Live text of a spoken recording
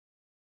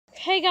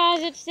Hey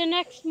guys, it's the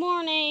next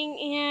morning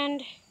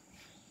and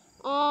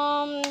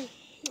I'm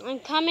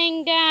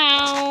coming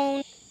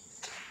down.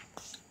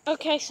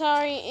 Okay,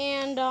 sorry,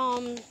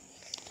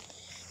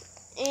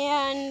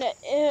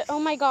 oh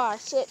my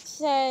gosh, it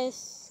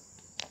says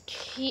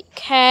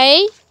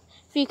K,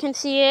 if you can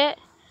see it.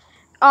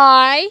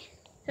 I,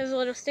 there's a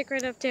little sticker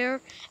right up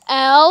there.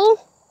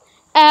 L-L-E-R,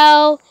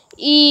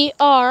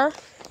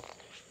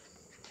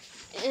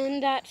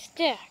 and that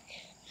stick.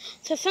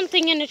 So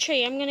something in the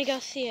tree. I'm gonna go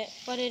see it,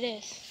 what it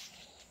is.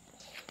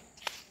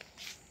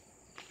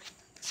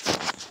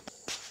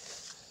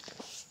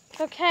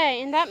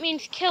 Okay, and that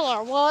means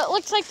killer. Well, it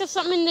looks like there's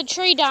something in the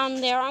tree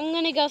down there. I'm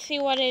gonna go see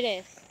what it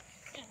is.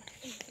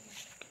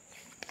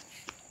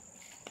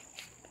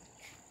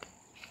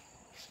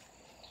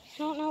 I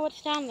don't know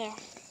what's down there.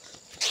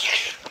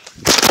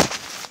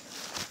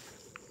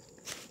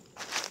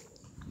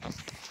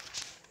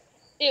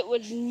 It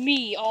was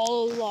me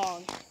all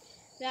along.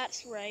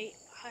 That's right,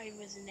 I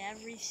was in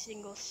every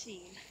single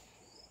scene.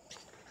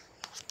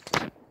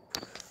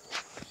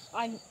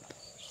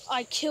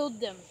 I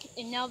killed them,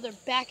 and now they're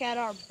back at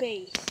our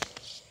base.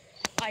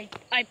 I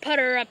put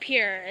her up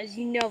here. As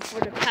you know, for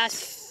the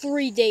past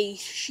 3 days,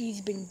 she's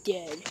been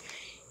dead.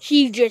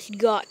 She just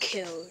got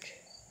killed.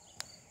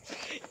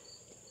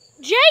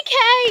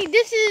 JK,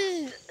 this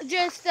is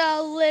just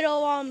a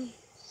little,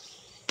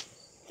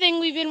 thing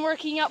we've been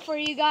working up for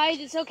you guys.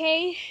 It's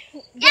okay.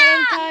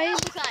 Yeah,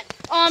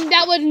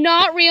 that was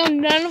not real.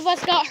 None of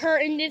us got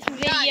hurt in this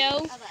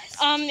video.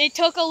 It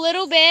took a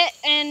little bit,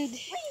 and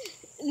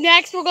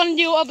next we're gonna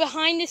do a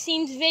behind the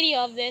scenes video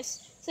of this.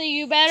 So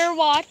you better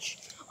watch.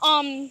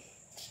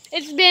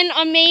 It's been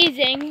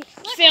amazing.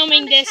 Look,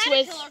 filming this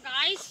with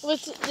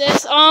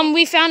this.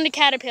 We found a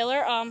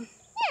caterpillar.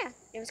 Yeah,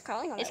 it was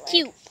crawling on It's my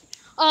cute.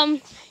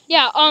 leg.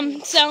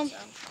 So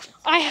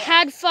I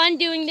had fun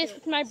doing this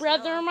with my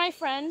brother and my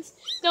friends.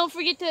 Don't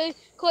forget to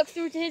click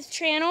through to his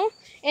channel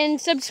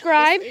and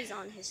subscribe. This is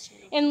on his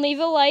channel. And leave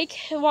a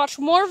like and watch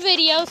more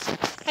videos.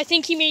 I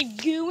think he made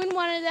goo in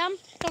one of them.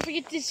 Don't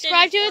forget to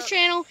subscribe to his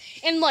channel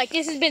and like.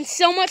 This has been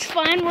so much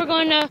fun. We're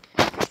gonna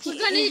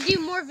do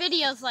more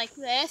videos like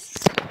this.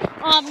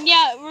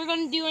 Yeah, we're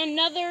gonna do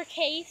another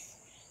case,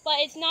 but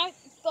it's not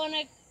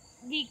gonna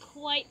be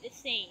quite the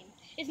same.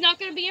 It's not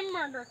gonna be a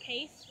murder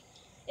case.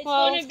 It's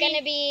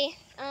gonna be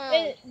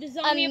the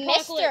zombie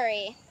apocalypse.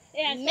 Mystery.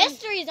 Yeah,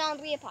 Mystery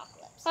zombie apocalypse.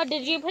 Oh,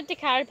 did you put the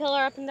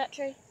caterpillar up in that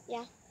tree?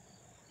 Yeah.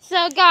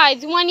 So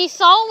guys, when you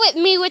saw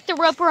me with the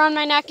rope around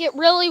my neck, it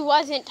really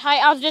wasn't tight.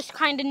 I was just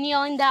kind of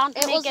kneeling down to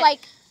make it.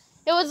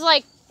 It was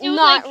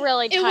not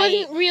really tight. It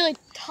wasn't really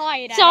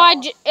tight at all.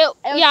 It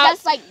was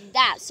just like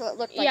that, so it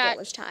looked like it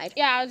was tied.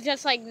 Yeah, it was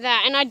just like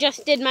that. And I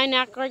just did my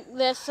neck like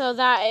this so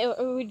that it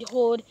would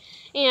hold.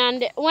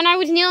 And when I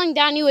was kneeling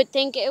down, you would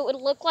think it would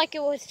look like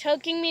it was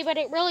choking me, but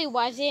it really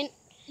wasn't.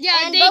 Yeah,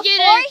 and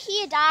before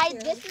he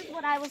died, this is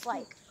what I was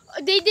like.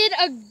 They did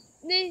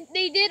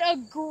a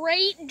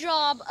great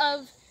job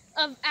of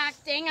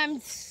acting. I'm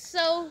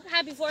so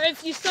happy for it.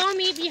 If you saw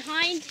me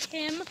behind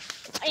him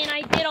and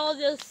I did all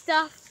this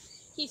stuff,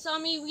 he saw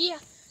me.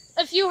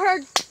 If you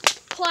heard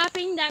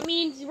clapping, that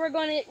means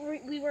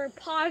we were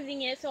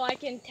pausing it so I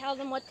can tell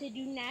them what to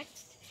do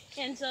next,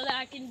 and so that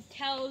I can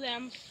tell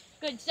them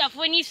good stuff.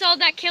 When you saw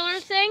that killer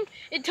thing,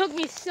 it took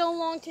me so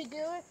long to do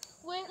it.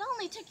 It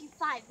only took you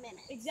 5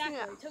 minutes. Exactly.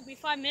 Yeah. It took me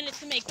 5 minutes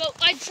to make, but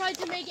I tried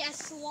to make it as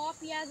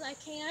sloppy as I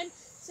can,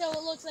 so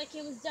it looks like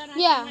it was done at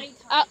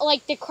nighttime.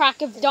 Like the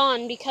crack of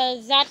dawn,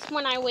 because that's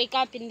when I wake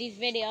up in these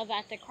videos,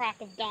 at the crack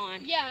of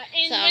dawn. Yeah,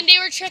 and when they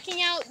were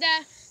checking out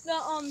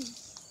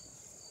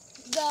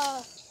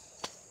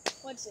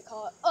what's it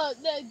called?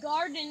 The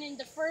garden in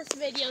the first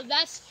video.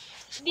 That's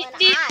wait,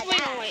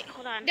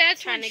 hold on.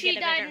 That's when she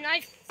died, and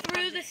I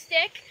threw the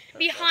stick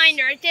behind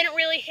her. It didn't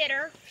really hit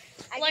her.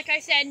 Like I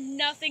said,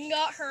 nothing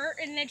got hurt,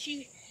 and then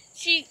she.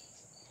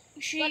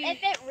 But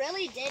if it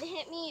really did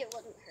hit me, it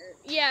wouldn't hurt.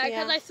 Yeah,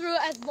 because I threw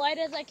it as light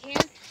as I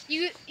can.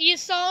 If you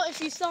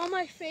saw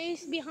my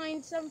face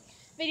behind some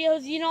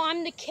videos, you know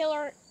I'm the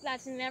killer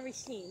that's in every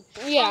scene.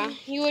 Yeah,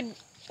 you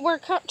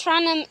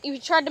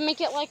tried to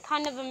make it like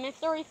kind of a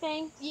mystery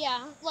thing.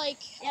 Yeah,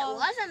 like it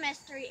was a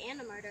mystery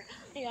and a murder.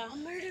 Yeah, a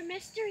murder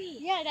mystery.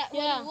 Yeah, that's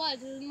what it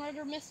was. It was a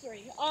murder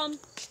mystery.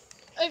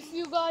 If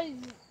you guys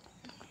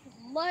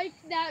like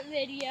that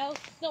video,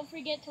 don't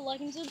forget to like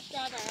and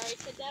subscribe. I already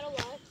said that a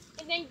lot.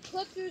 And then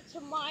click through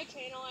to my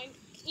channel. I'm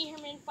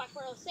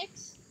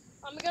eherman5406.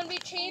 I'm gonna be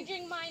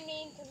changing my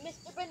name to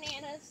Mr.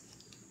 Bananas.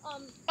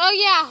 Oh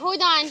yeah,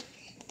 hold on.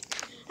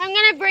 I'm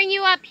gonna bring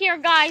you up here,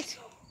 guys.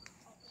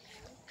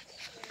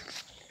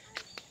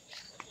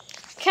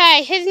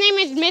 Okay, his name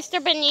is Mr.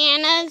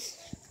 Bananas.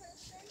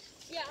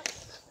 Yeah.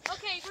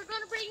 Okay, we're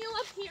gonna bring you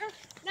up here.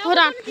 Now hold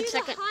on a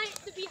second.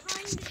 The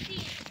behind the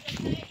scenes,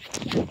 okay?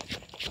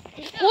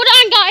 Hold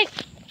on, guys.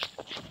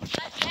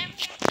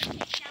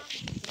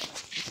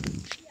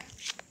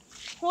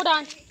 Hold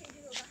on.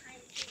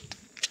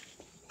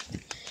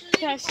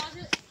 Guys.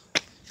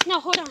 No,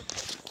 hold on.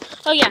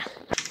 Oh yeah.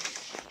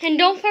 And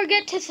don't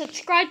forget to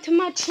subscribe to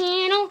my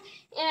channel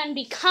and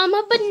become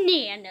a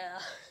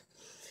banana.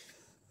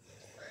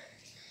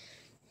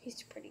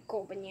 He's a pretty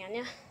cool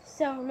banana.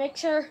 So make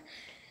sure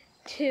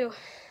to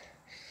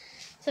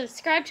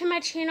subscribe to my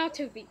channel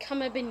to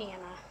become a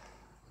banana.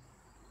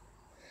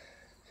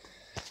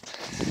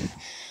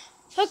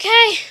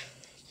 Okay.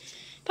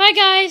 Bye,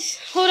 guys.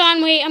 Hold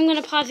on, wait. I'm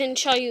going to pause it and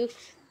show you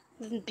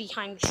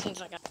behind the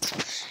scenes.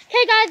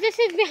 Hey, guys, this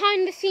is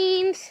behind the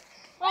scenes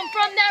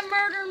from that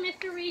murder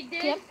Mr. Reed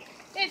did. Yep.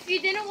 If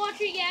you didn't watch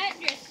it yet,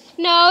 just...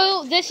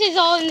 No, this is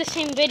all in the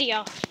same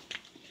video.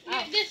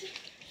 Oh.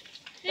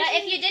 But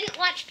if you didn't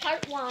watch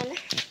part 1,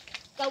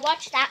 go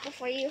watch that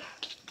before you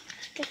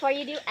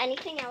do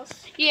anything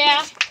else.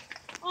 Yeah.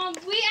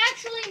 We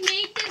actually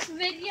made this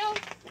video.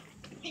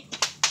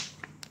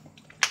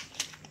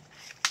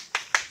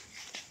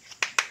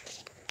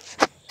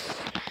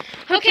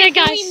 Okay,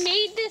 guys. So we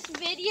made this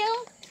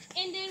video,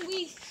 and then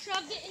we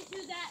shoved it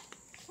into that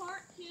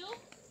part 2.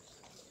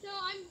 So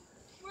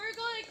we're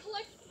going to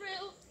click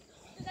through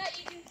so that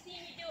you can see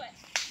me do it.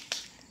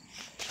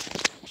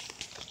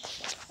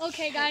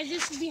 Okay, guys,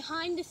 this is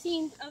behind the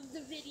scenes of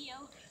the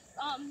video,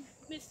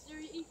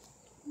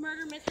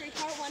 Murder Mystery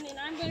Part 1, and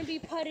I'm going to be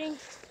putting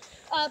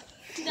up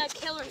the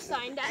killer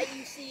sign that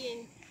you see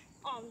in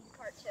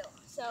Part 2.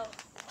 So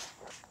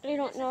I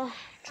don't know. I'm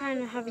trying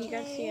to have you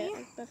guys see it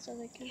as best as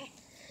I can.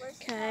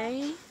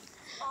 Okay.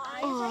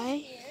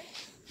 I.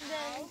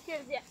 Then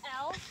here's the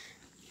L.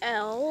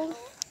 L.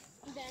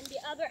 And then the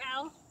other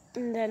L.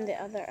 And then the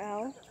other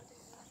L.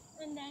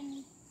 And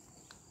then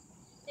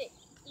the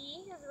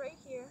E is right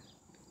here.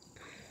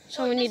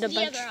 So we need a bunch.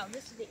 This is the other L.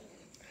 This is the E.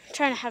 I'm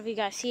trying to have you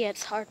guys see it.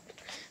 It's hard.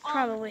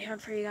 Probably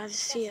hard for you guys to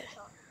see it.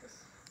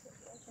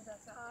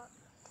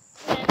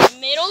 And the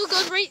middle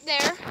goes right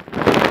there.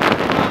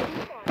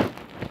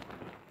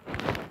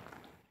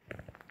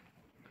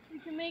 We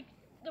can make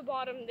the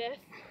bottom this.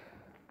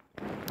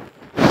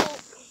 So,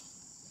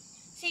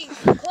 see,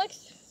 click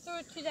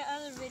through to the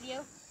other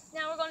video.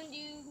 Now we're going to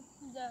do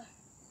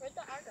where'd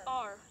the R go?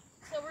 R.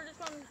 So we're just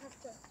going to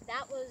have to...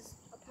 That was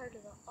a part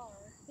of the R.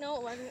 No,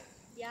 it wasn't.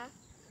 Yeah?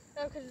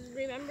 No, because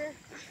remember,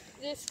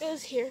 this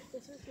goes here.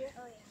 This is here.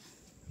 Oh, yeah.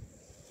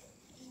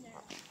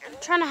 I'm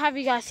trying to have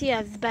you guys see it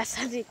as best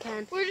as you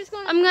can. We're just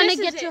going. I'm gonna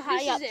get you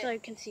high up so you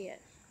can see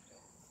it.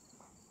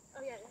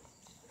 Oh yeah.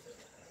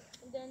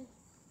 And then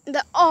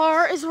the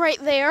R is right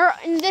there,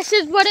 and this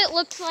is what it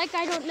looks like.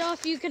 I don't know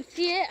if you can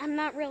see it. I'm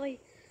not really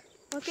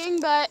looking,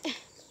 but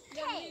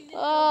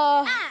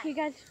you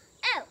guys.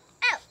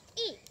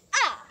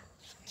 L-L-E-R.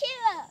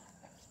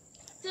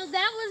 So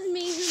that was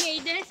me who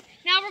made this.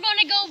 Now we're going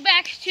to go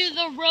back to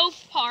the rope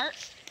part.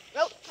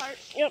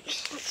 Yep.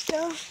 Let's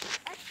go.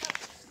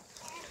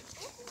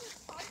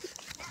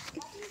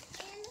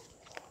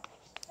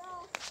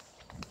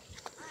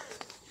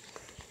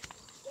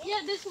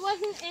 Yeah, this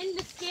wasn't in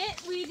the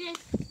skit. We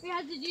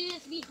had to do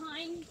this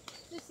behind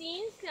the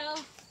scenes. So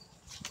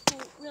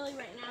really,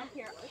 right now,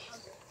 here.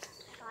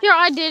 Here,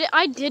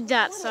 I did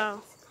that.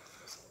 So.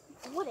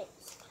 What it?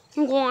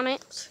 You want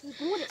it.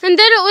 And then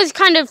it was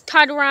kind of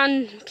tied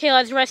around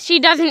Kayla's wrist. She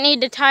doesn't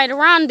need to tie it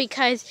around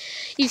because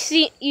you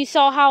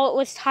saw how it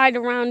was tied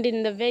around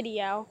in the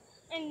video.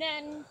 And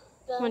then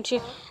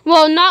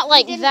well, not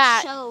like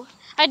that.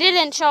 I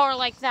didn't show her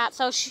like that.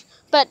 So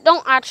but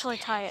don't actually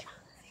tie it.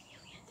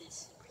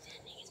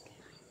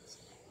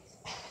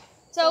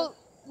 So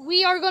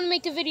we are going to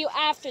make the video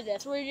after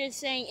this. We're just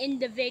saying in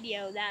the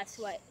video that's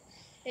what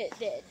it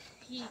did.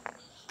 He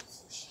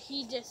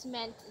just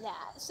meant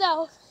that.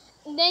 So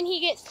and then he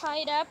gets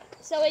tied up.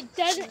 So it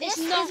doesn't. This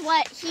is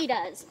what he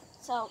does.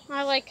 So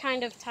I like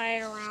kind of tie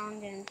it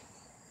around and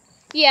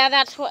yeah,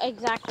 that's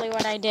exactly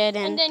what I did.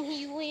 And then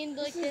he leaned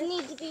like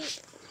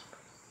this.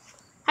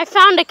 I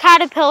found a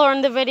caterpillar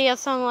in the video,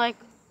 so I'm like,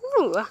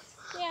 ooh.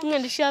 Yeah. I'm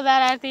going to show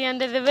that at the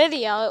end of the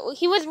video.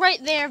 He was right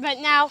there, but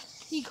now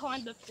he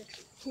climbed up there.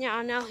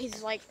 Yeah, now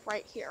he's like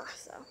right here.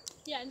 So.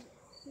 Yeah.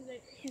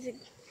 This is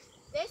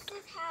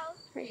how.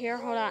 Right here.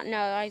 Hold on. No,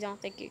 I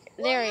don't think you.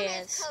 There he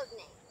is.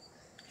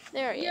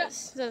 There he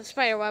is. The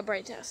spider web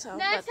right there. So.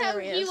 That's but how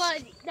there he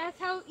was. That's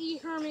how E.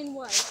 Herman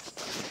was.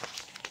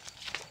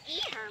 E.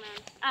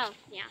 Herman. Oh,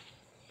 yeah.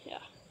 Yeah.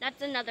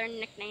 That's another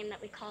nickname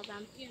that we call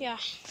them. Yeah.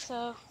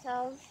 So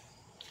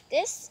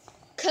this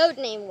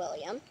codename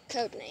William.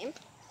 Codename.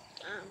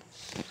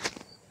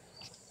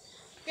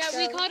 Yeah,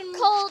 we called him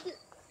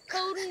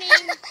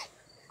Codename.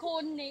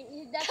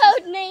 Codename.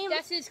 Codename.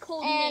 That's his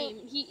code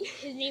name.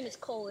 His name is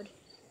Code.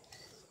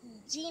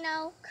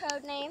 Gino.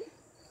 Codename.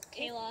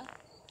 Kayla.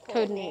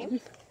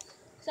 Codename.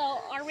 So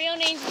our real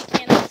names we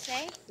cannot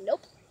say.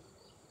 Nope.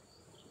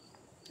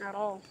 At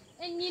all.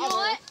 And you know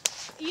what?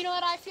 You know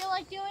what I feel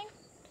like doing?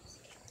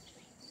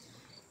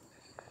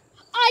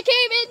 I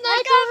came in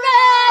like a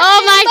rat.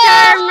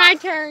 Oh, my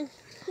turn.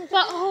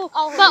 But hold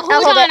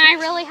on, I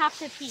really have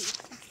to pee.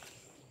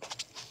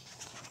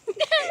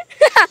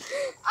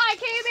 I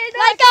came in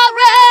like a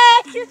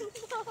rat.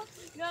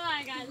 Come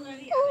on, guys, let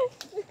me have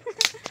it.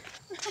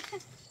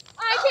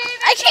 I came in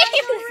like a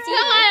rat.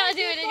 Come on, I'll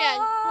do it again.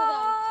 Hold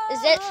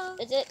on.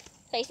 Is it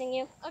facing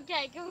you?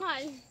 Okay, come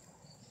on.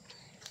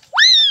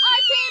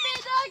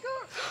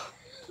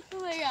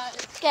 Oh my god.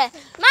 Okay,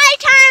 my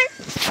turn.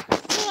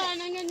 Hold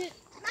on, I'm gonna.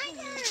 My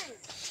turn.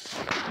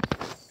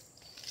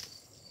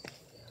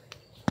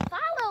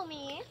 Follow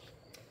me.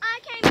 I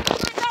came with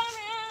my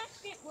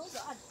donut. Oh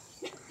God.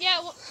 Yeah,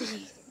 well,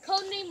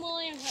 codename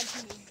William had to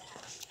move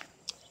that.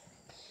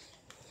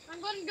 I'm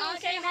gonna go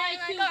say hi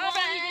to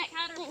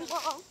Wally the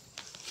caterpillar.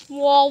 I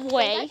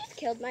Wallway. just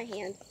killed my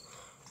hand.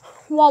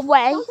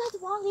 Wallway. Don't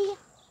touch Wally.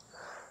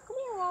 Come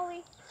here,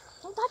 Wally.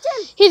 Don't touch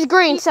him. He's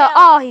green, He so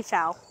fell. he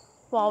fell.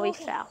 Wally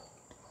okay. fell.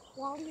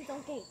 Wally's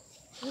okay.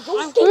 He's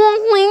Wally,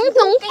 okay.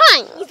 don't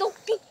find. He's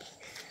okay.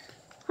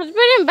 Let's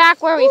put him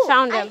back where we Ooh,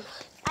 found him.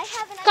 I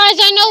have an Guys,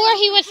 idea I know where we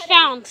he can was put him.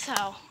 found,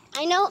 so.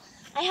 I know.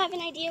 I have an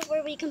idea of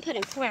where we can put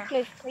him. Where?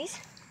 Move, please.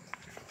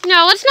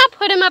 No, let's not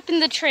put him up in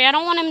the tree. I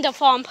don't want him to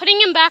fall. I'm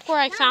putting him back where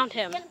I found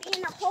him. He's gonna be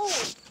in the hole.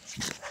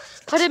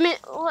 Put him in.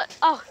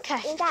 Oh,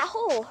 okay. In that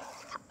hole.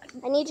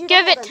 I need you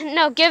Give to it hold him.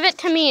 to give it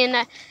to me, and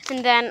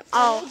then I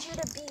I'll. need you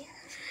to be.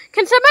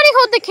 Can somebody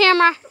hold the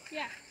camera?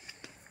 Yeah.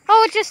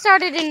 Oh, it just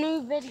started a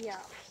new video.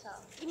 So.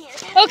 Come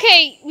here.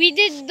 Okay, we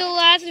did the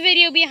last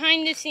video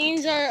behind the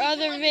scenes. Our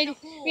other video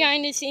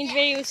behind the scenes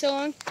video was so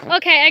long.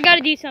 Okay, I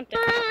gotta do something.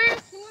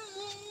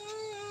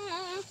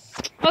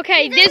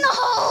 Okay, He's in the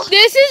hole.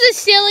 this is a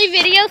silly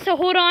video, so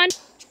hold on.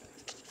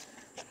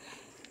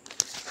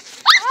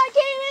 I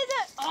came in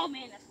the. Oh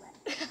man, that's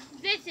wet.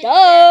 This is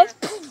Duh.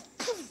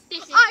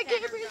 This is I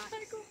better, can't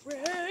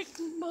guys.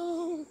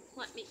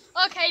 Let me.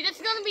 Okay, this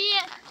is gonna be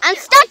it. I'm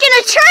stuck in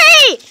a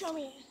tree. Show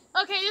me.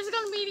 Okay, this is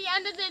gonna be the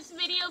end of this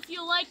video. If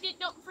you liked it,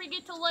 don't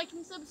forget to like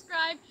and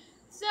subscribe.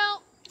 So,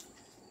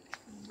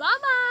 bye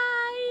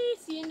bye.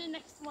 See you in the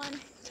next one.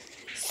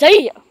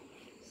 See ya.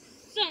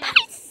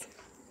 Nice.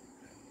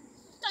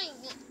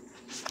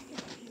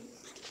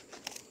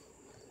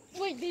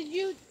 Wait, did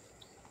you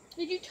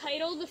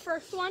title the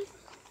first one?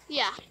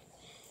 Yeah.